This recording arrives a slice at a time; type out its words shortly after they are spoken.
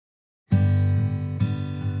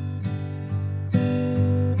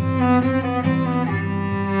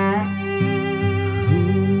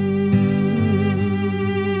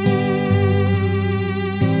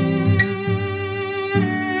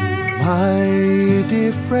My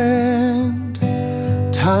dear friend,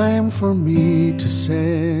 time for me to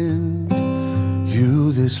send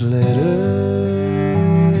you this letter,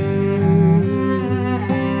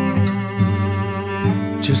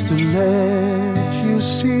 just to let you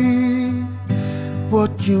see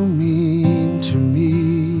what you mean to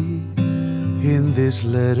me in this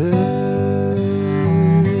letter.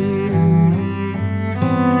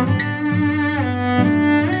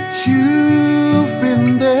 You've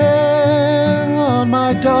been there on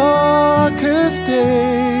my darkest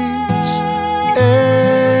days,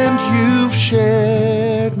 and you've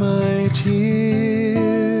shared my tears.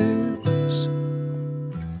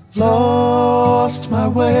 Lost my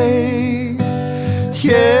way,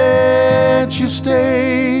 yet you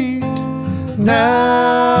stayed.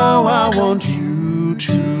 Now I want you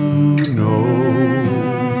to know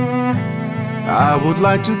I would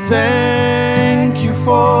like to thank you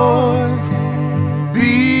for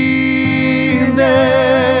being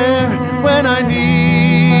there when I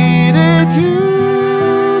needed you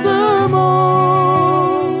the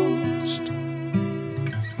most.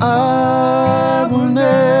 I will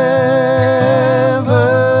never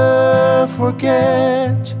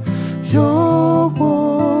forget your warmth.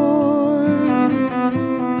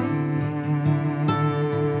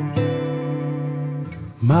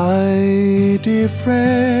 My dear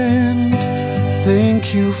friend,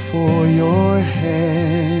 thank you for your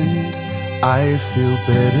hand. I feel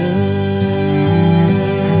better,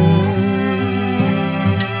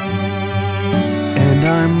 and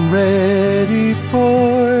I'm ready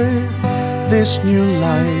for this new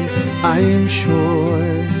life. I'm sure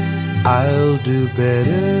I'll do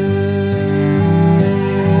better.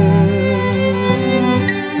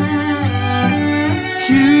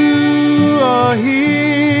 You are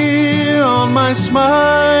here on my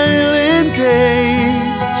smiling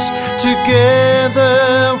days.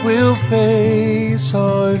 Together we'll face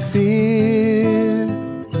our fears.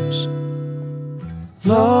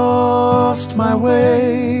 Lost my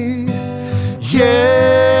way,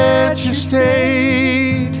 yet you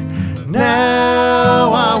stayed.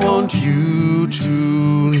 Now I want you to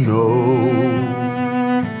know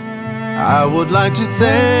I would like to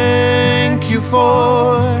thank you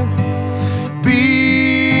for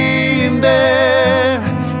being there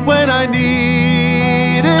when I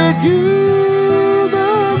needed you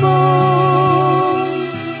the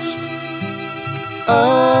most.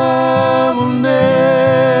 I will never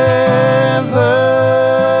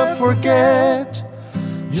forget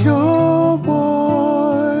your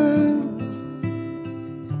warmth.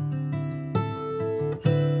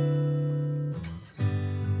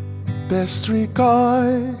 Best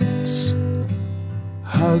regards,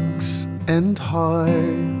 hugs and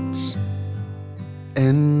hearts.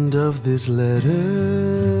 End of this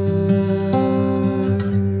letter.